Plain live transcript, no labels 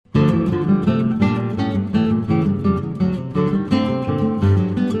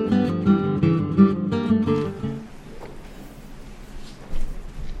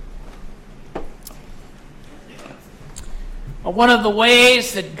One of the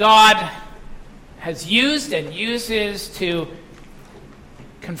ways that God has used and uses to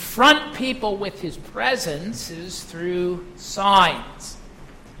confront people with his presence is through signs.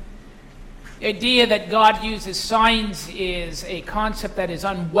 The idea that God uses signs is a concept that is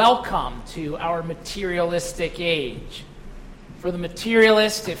unwelcome to our materialistic age. For the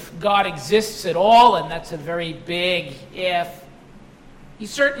materialist, if God exists at all, and that's a very big if,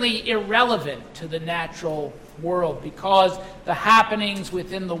 he's certainly irrelevant to the natural world because the happenings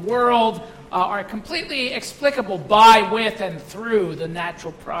within the world are completely explicable by, with, and through the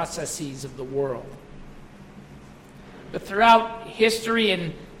natural processes of the world. But throughout history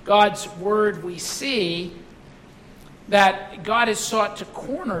and God's Word, we see that God has sought to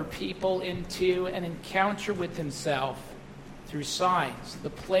corner people into an encounter with himself through signs.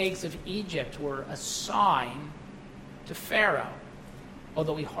 The plagues of Egypt were a sign to Pharaoh,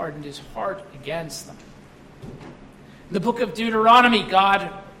 although he hardened his heart against them. In the book of Deuteronomy,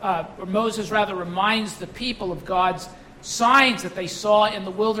 Moses reminds the people of God's signs that they saw in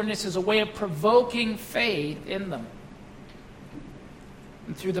the wilderness as a way of provoking faith in them.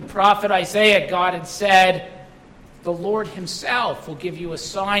 And through the prophet Isaiah, God had said, "The Lord himself will give you a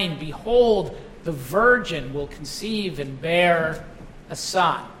sign. Behold, the virgin will conceive and bear a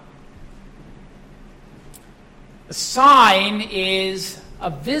son." A sign is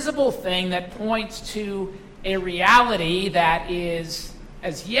a visible thing that points to a reality that is,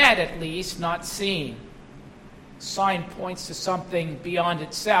 as yet at least, not seen. A sign points to something beyond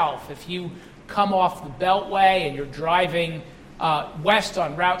itself. If you come off the Beltway and you're driving west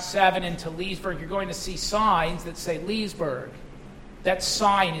on Route 7 into Leesburg, you're going to see signs that say Leesburg. That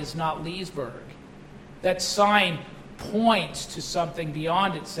sign is not Leesburg. That sign points to something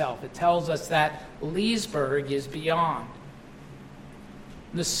beyond itself. It tells us that Leesburg is beyond.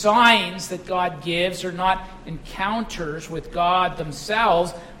 The signs that God gives are not encounters with God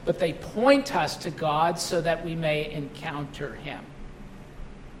themselves, but they point us to God so that we may encounter him.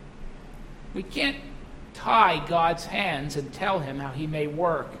 We can't tie God's hands and tell him how he may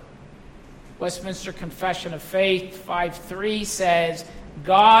work. Westminster Confession of Faith 5:3 says,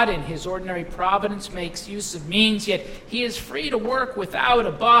 "God in his ordinary providence makes use of means, yet he is free to work without,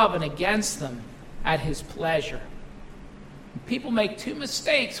 above, and against them at his pleasure." People make two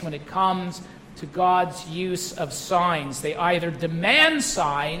mistakes when it comes to God's use of signs. They either demand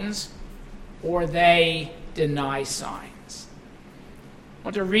signs or they deny signs. I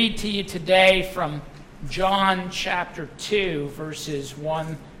want to read to you today from John chapter 2, verses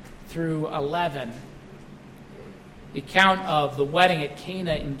 1 through 11. The account of the wedding at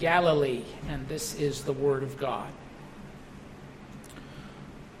Cana in Galilee, and this is the word of God.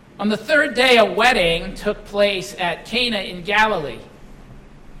 On the third day, a wedding took place at Cana in Galilee.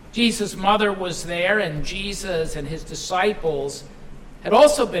 Jesus' mother was there, and Jesus and his disciples had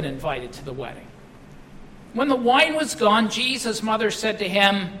also been invited to the wedding. When the wine was gone, Jesus' mother said to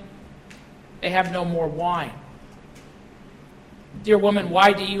him, "They have no more wine." "Dear woman,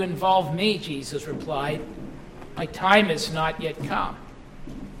 why do you involve me?" Jesus replied. "My time is not yet come."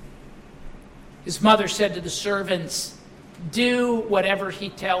 His mother said to the servants, "Do whatever he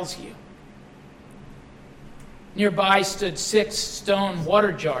tells you." Nearby stood 6 stone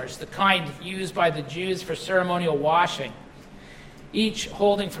water jars, the kind used by the Jews for ceremonial washing, each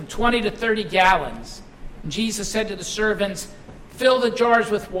holding from 20 to 30 gallons. And Jesus said to the servants, "Fill the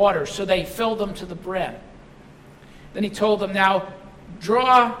jars with water." So they filled them to the brim. Then he told them, "Now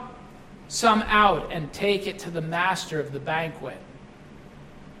draw some out and take it to the master of the banquet."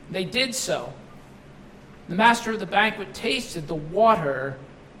 They did so. The master of the banquet tasted the water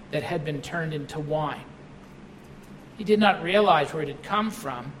that had been turned into wine. He did not realize where it had come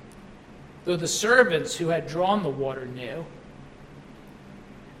from, though the servants who had drawn the water knew.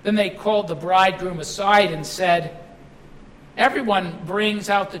 Then they called the bridegroom aside and said, "Everyone brings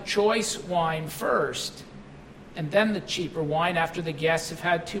out the choice wine first, and then the cheaper wine after the guests have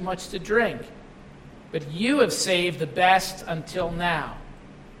had too much to drink. But you have saved the best until now."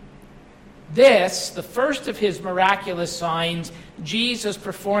 This, the first of his miraculous signs, Jesus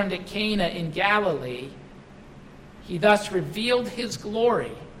performed at Cana in Galilee. He thus revealed his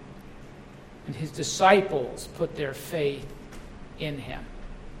glory, and his disciples put their faith in him.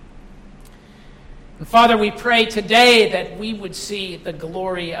 And Father, we pray today that we would see the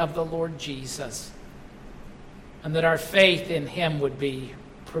glory of the Lord Jesus, and that our faith in him would be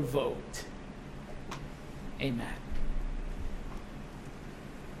provoked. Amen.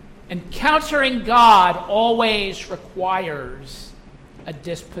 Encountering God always requires a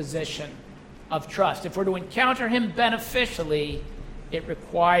disposition of trust. If we're to encounter him beneficially, it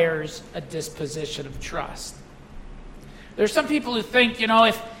requires a disposition of trust. There's some people who think,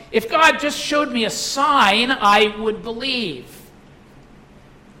 if God just showed me a sign, I would believe.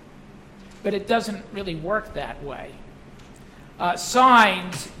 But it doesn't really work that way.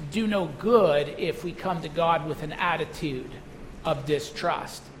 Signs do no good if we come to God with an attitude of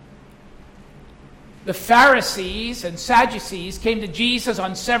distrust. The Pharisees and Sadducees came to Jesus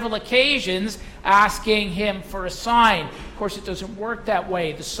on several occasions asking him for a sign. Of course, it doesn't work that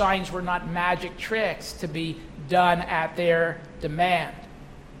way. The signs were not magic tricks to be done at their demand.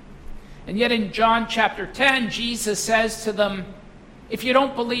 And yet in John chapter 10, Jesus says to them, if you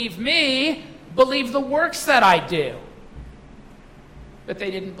don't believe me, believe the works that I do. But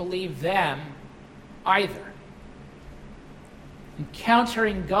they didn't believe them either.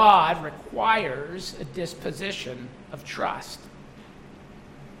 Encountering God requires a disposition of trust.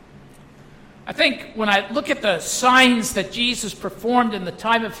 I think when I look at the signs that Jesus performed in the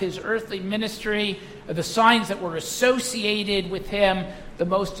time of his earthly ministry, the signs that were associated with him, the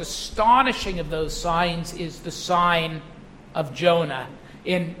most astonishing of those signs is the sign of Jonah.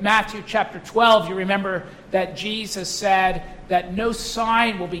 In Matthew chapter 12, you remember that Jesus said that no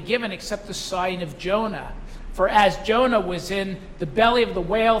sign will be given except the sign of Jonah. For as Jonah was in the belly of the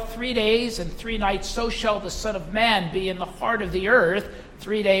whale 3 days and 3 nights, so shall the Son of Man be in the heart of the earth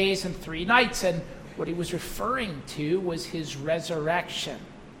 3 days and 3 nights. And what he was referring to was his resurrection.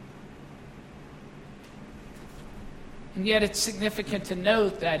 And yet it's significant to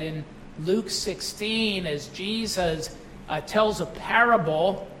note that in Luke 16, as Jesus tells a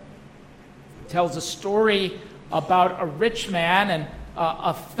parable, tells a story about a rich man and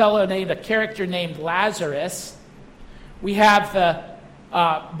a character named Lazarus. We have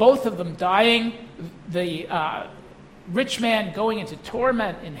both of them dying. The rich man going into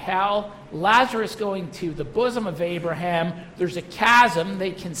torment in hell. Lazarus going to the bosom of Abraham. There's a chasm.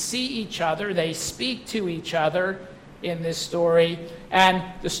 They can see each other. They speak to each other in this story. And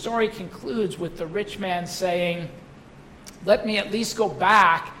the story concludes with the rich man saying, let me at least go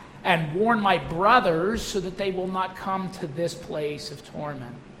back and warn my brothers so that they will not come to this place of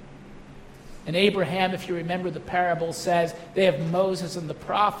torment. And Abraham, if you remember the parable, says, they have Moses and the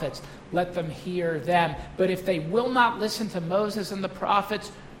prophets. Let them hear them. But if they will not listen to Moses and the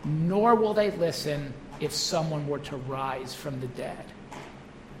prophets, nor will they listen if someone were to rise from the dead.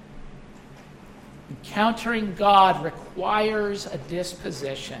 Encountering God requires a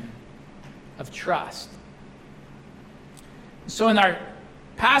disposition of trust. So in our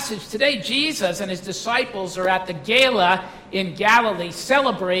passage today, Jesus and his disciples are at the gala in Galilee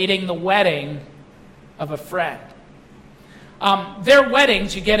celebrating the wedding of a friend. Their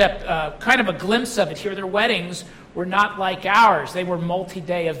weddings, you get a kind of a glimpse of it here. Their weddings were not like ours. They were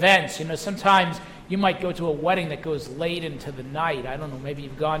multi-day events. Sometimes you might go to a wedding that goes late into the night. I don't know, maybe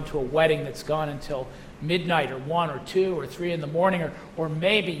you've gone to a wedding that's gone until midnight or 1 or 2 or 3 in the morning, or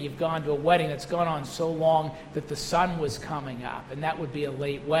maybe you've gone to a wedding that's gone on so long that the sun was coming up, and that would be a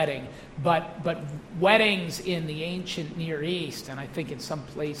late wedding. But weddings in the ancient Near East, and I think in some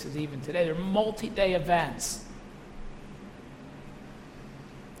places even today, they're multi-day events.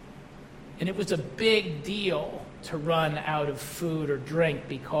 And it was a big deal to run out of food or drink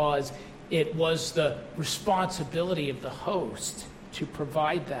because it was the responsibility of the host to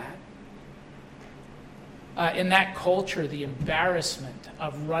provide that. In that culture, the embarrassment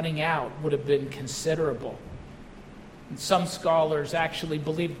of running out would have been considerable. And some scholars actually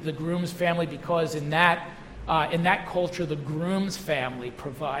believe the groom's family, because in that culture, the groom's family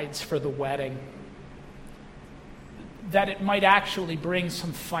provides for the wedding, that it might actually bring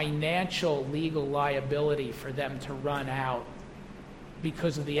some financial legal liability for them to run out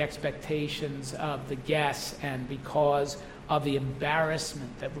because of the expectations of the guests and because of the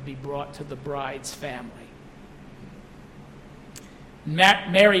embarrassment that would be brought to the bride's family.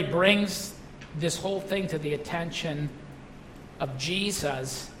 Mary brings this whole thing to the attention of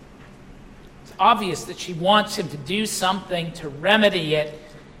Jesus. It's obvious that she wants him to do something to remedy it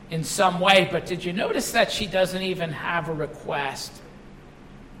in some way, but did you notice that she doesn't even have a request?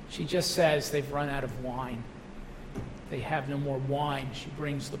 She just says they've run out of wine. They have no more wine. She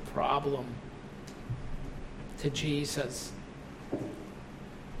brings the problem to Jesus.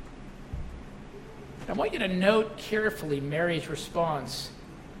 I want you to note carefully Mary's response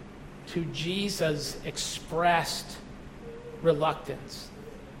to Jesus' expressed reluctance.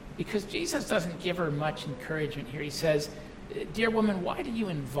 Because Jesus doesn't give her much encouragement here. He says, "Dear woman, why do you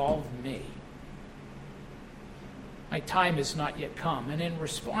involve me? My time has not yet come." And in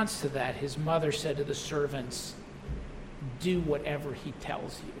response to that, his mother said to the servants, "Do whatever he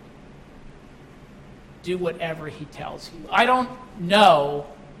tells you. Do whatever he tells you." I don't know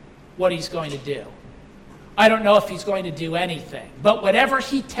what he's going to do. I don't know if he's going to do anything. But whatever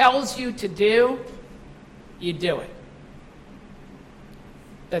he tells you to do, you do it.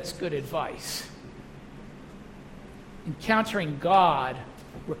 That's good advice. Encountering God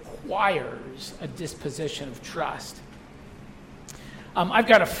requires a disposition of trust. I've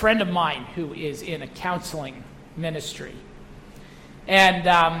got a friend of mine who is in a counseling ministry.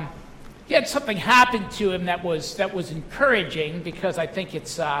 And he had something happen to him that was encouraging, because I think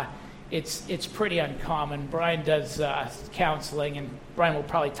it's pretty uncommon. Brian does counseling, and Brian will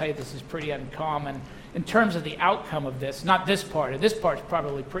probably tell you this is pretty uncommon in terms of the outcome of this. Not this part. This part's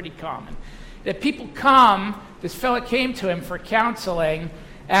probably pretty common. That people come, this fella came to him for counseling,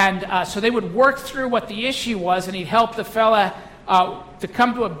 and so they would work through what the issue was, and he'd help the fella to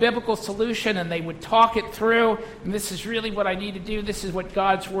come to a biblical solution, and they would talk it through, and this is really what I need to do, this is what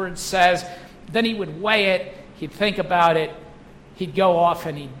God's word says. Then he would weigh it, he'd think about it, he'd go off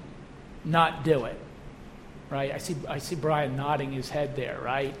and he'd not do it. Right? I see Brian nodding his head there,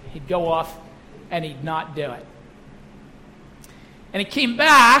 right? He'd go off and he'd not do it. And he came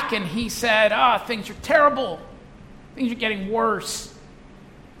back and he said, things are terrible. Things are getting worse.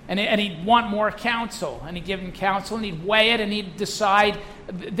 And he'd want more counsel. And he'd give him counsel, and he'd weigh it, and he'd decide,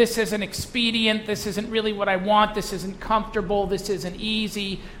 this isn't expedient, this isn't really what I want, this isn't comfortable, this isn't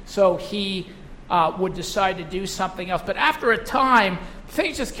easy. So he would decide to do something else. But after a time,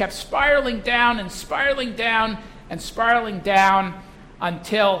 things just kept spiraling down and spiraling down and spiraling down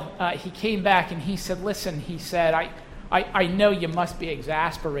until he came back and he said, listen, he said, I know you must be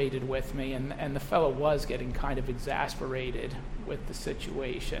exasperated with me. And the fellow was getting kind of exasperated with the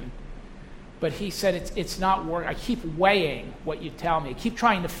situation. But he said, it's not working. I keep weighing what you tell me. I keep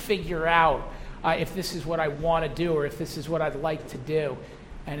trying to figure out if this is what I want to do or if this is what I'd like to do.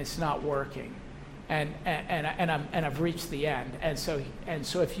 And it's not working. And I've reached the end. And so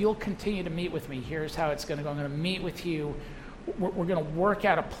if you'll continue to meet with me, here's how it's going to go. I'm going to meet with you. We're going to work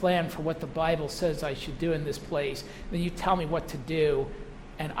out a plan for what the Bible says I should do in this place. Then you tell me what to do,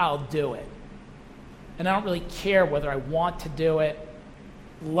 and I'll do it. And I don't really care whether I want to do it,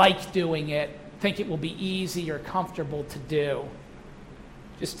 like doing it, think it will be easy or comfortable to do.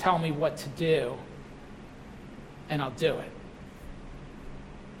 Just tell me what to do, and I'll do it.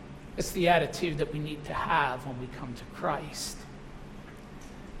 It's the attitude that we need to have when we come to Christ.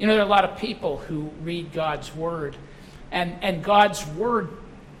 You know, there are a lot of people who read God's Word, and God's Word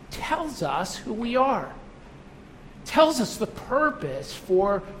tells us who we are, tells us the purpose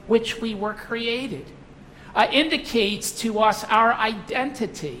for which we were created, indicates to us our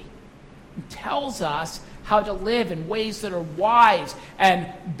identity, tells us how to live in ways that are wise and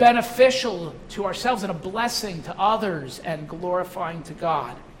beneficial to ourselves and a blessing to others and glorifying to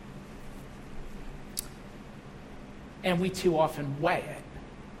God. And we too often weigh it.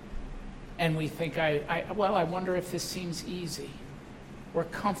 And we think, I wonder if this seems easy or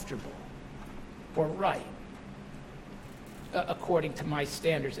comfortable or right according to my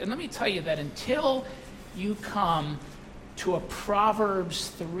standards. And let me tell you that until you come to a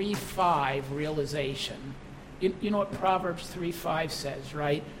Proverbs 3:5 realization, you know what Proverbs 3:5 says,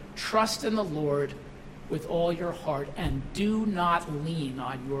 right? Trust in the Lord with all your heart and do not lean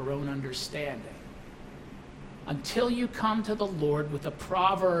on your own understanding. Until you come to the Lord with a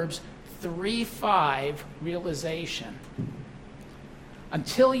Proverbs 3:5 realization,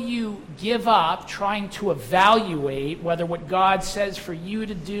 until you give up trying to evaluate whether what God says for you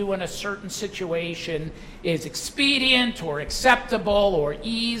to do in a certain situation is expedient or acceptable or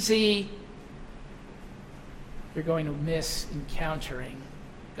easy, you're going to miss encountering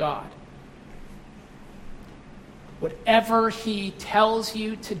God. Whatever He tells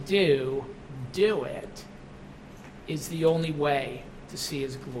you to do it is the only way to see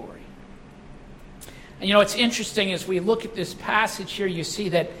His glory. And you know, it's interesting as we look at this passage here, you see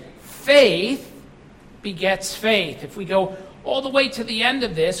that faith begets faith. If we go all the way to the end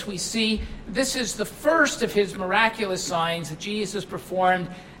of this, we see this is the first of His miraculous signs that Jesus performed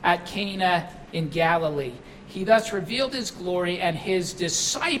at Cana in Galilee. He thus revealed His glory, and His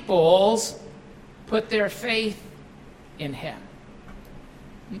disciples put their faith in Him.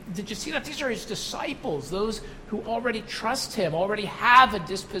 Did you see that? These are His disciples, those who already trust Him, already have a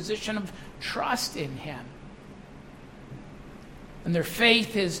disposition of trust in Him. And their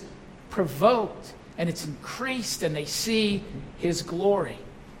faith is provoked, and it's increased, and they see His glory.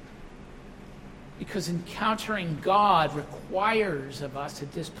 Because encountering God requires of us a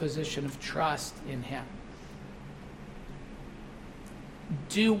disposition of trust in Him.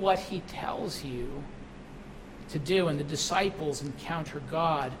 Do what He tells you to do, and the disciples encounter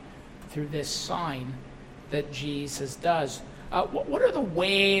God through this sign that Jesus does. What are the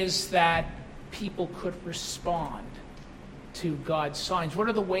ways that people could respond to God's signs? What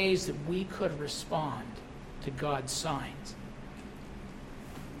are the ways that we could respond to God's signs?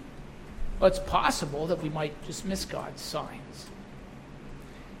 Well, it's possible that we might just miss God's signs.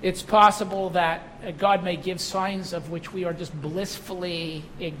 It's possible that God may give signs of which we are just blissfully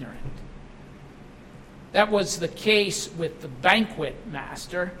ignorant. That was the case with the banquet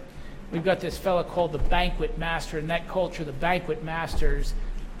master. We've got this fellow called the banquet master. In that culture, the banquet master's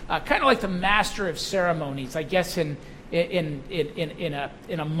kind of like the master of ceremonies. I guess in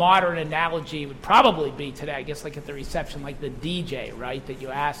a modern analogy, it would probably be today, I guess like at the reception, like the DJ, right? That you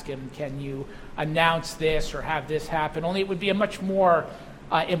ask him, can you announce this or have this happen? Only it would be a much more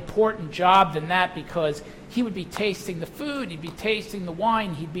important job than that, because he would be tasting the food, he'd be tasting the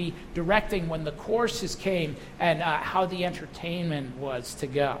wine, he'd be directing when the courses came and how the entertainment was to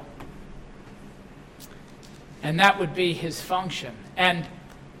go. And that would be his function. And,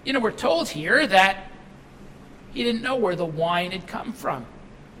 we're told here that he didn't know where the wine had come from.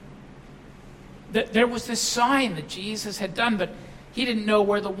 There was this sign that Jesus had done, but he didn't know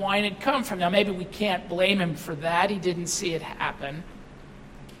where the wine had come from. Now, maybe we can't blame him for that. He didn't see it happen.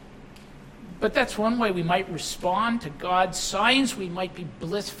 But that's one way we might respond to God's signs. We might be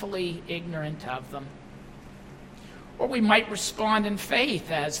blissfully ignorant of them. Or we might respond in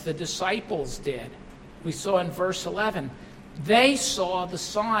faith, as the disciples did. We saw in verse 11, they saw the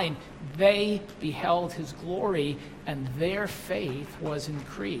sign, they beheld his glory, and their faith was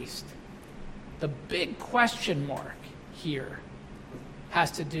increased. The big question mark here has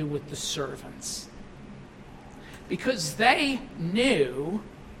to do with the servants. Because they knew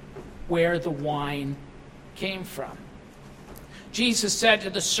where the wine came from. Jesus said to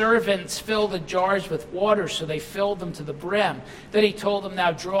the servants, fill the jars with water, so they filled them to the brim. Then he told them,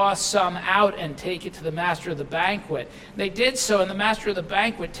 now draw some out and take it to the master of the banquet. They did so, and the master of the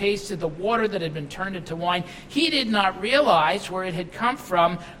banquet tasted the water that had been turned into wine. He did not realize where it had come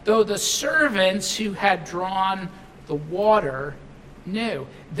from, though the servants who had drawn the water knew.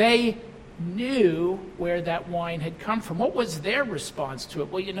 They knew where that wine had come from. What was their response to it?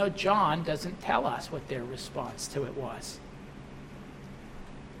 Well, John doesn't tell us what their response to it was.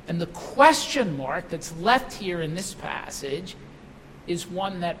 And the question mark that's left here in this passage is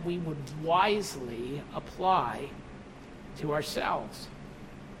one that we would wisely apply to ourselves.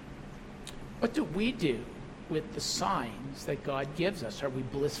 What do we do with the signs that God gives us? Are we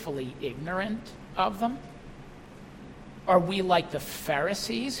blissfully ignorant of them? Are we like the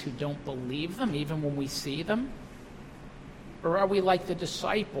Pharisees who don't believe them even when we see them? Or are we like the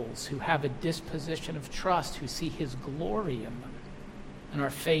disciples who have a disposition of trust, who see his glory in them, and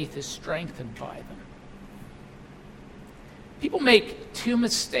our faith is strengthened by them? People make two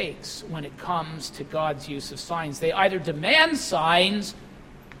mistakes when it comes to God's use of signs. They either demand signs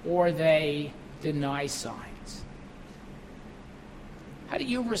or they deny signs. How do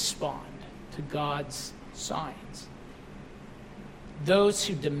you respond to God's signs? Those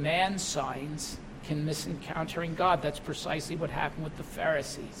who demand signs can miss encountering God. That's precisely what happened with the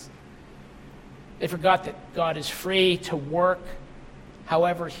Pharisees. They forgot that God is free to work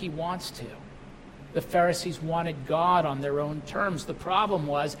however he wants to. The Pharisees wanted God on their own terms. The problem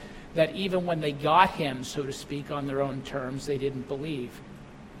was that even when they got him, so to speak, on their own terms, they didn't believe,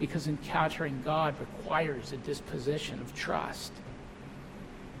 because encountering God requires a disposition of trust.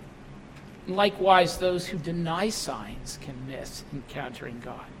 Likewise, those who deny signs can miss encountering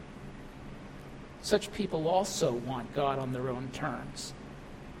God. Such people also want God on their own terms.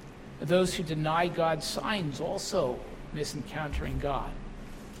 Those who deny God's signs also miss encountering God.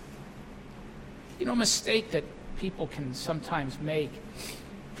 A mistake that people can sometimes make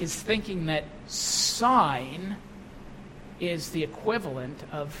is thinking that sign is the equivalent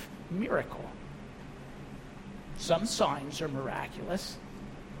of miracle. Some signs are miraculous.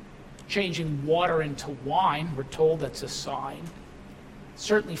 Changing water into wine, we're told that's a sign.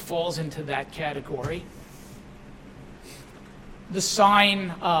 Certainly falls into that category. The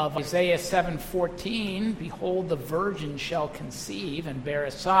sign of Isaiah 7:14, behold, the virgin shall conceive and bear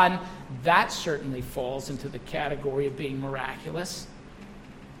a son, that certainly falls into the category of being miraculous.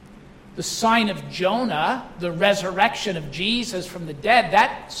 The sign of Jonah, the resurrection of Jesus from the dead,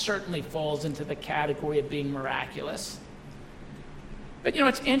 that certainly falls into the category of being miraculous. But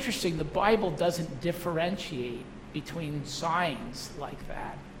it's interesting, the Bible doesn't differentiate between signs like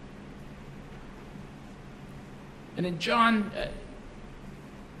that. And in John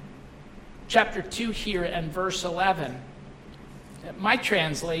chapter 2 here and verse 11, my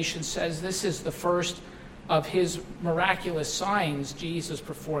translation says this is the first of his miraculous signs Jesus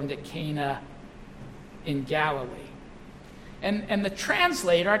performed at Cana in Galilee. And the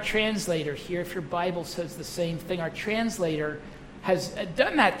translator, our translator here, if your Bible says the same thing, our translator has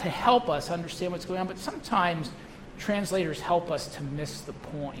done that to help us understand what's going on, but sometimes translators help us to miss the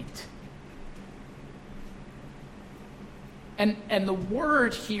point. And the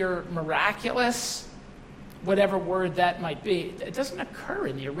word here, miraculous, whatever word that might be, it doesn't occur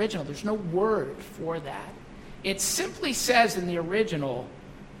in the original. There's no word for that. It simply says in the original,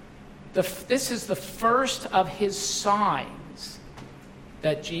 this is the first of his signs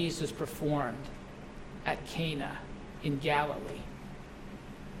that Jesus performed at Cana in Galilee.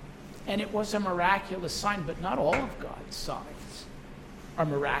 And it was a miraculous sign, but not all of God's signs are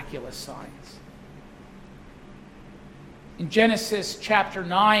miraculous signs. In Genesis chapter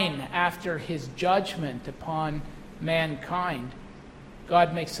 9, after his judgment upon mankind,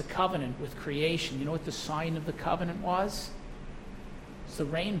 God makes a covenant with creation. You know what the sign of the covenant was? It's the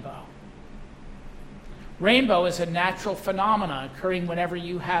rainbow. Rainbow is a natural phenomenon occurring whenever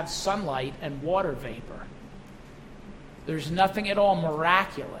you have sunlight and water vapor. There's nothing at all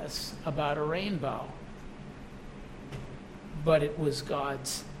miraculous about a rainbow, but it was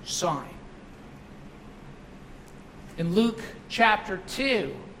God's sign. In Luke chapter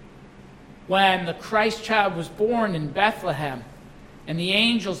 2, when the Christ child was born in Bethlehem, and the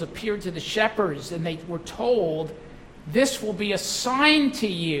angels appeared to the shepherds, and they were told, "This will be a sign to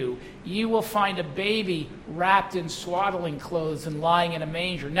you. You will find a baby wrapped in swaddling clothes and lying in a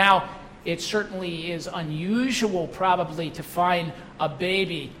manger." Now, it certainly is unusual probably to find a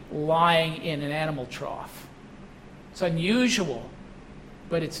baby lying in an animal trough. It's unusual,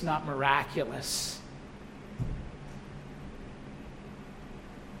 but it's not miraculous.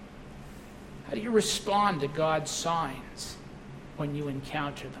 How do you respond to God's signs when you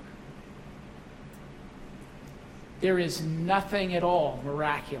encounter them? There is nothing at all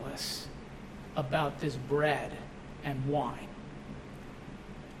miraculous about this bread and wine.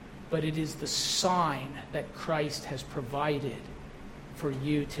 But it is the sign that Christ has provided for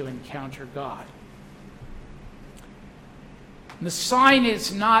you to encounter God. And the sign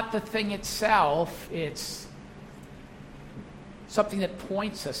is not the thing itself, it's something that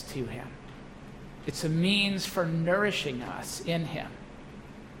points us to him. It's a means for nourishing us in him.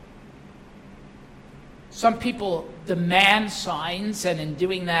 Some people demand signs, and in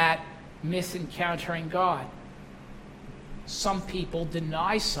doing that, miss encountering God. Some people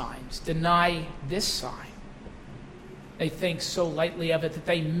deny signs, deny this sign. They think so lightly of it that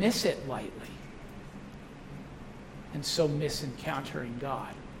they miss it lightly, and so miss encountering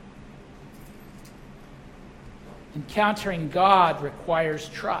God. Encountering God requires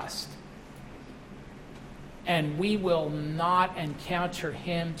trust. And we will not encounter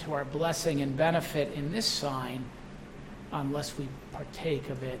him to our blessing and benefit in this sign unless we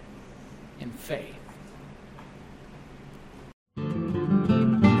partake of it in faith.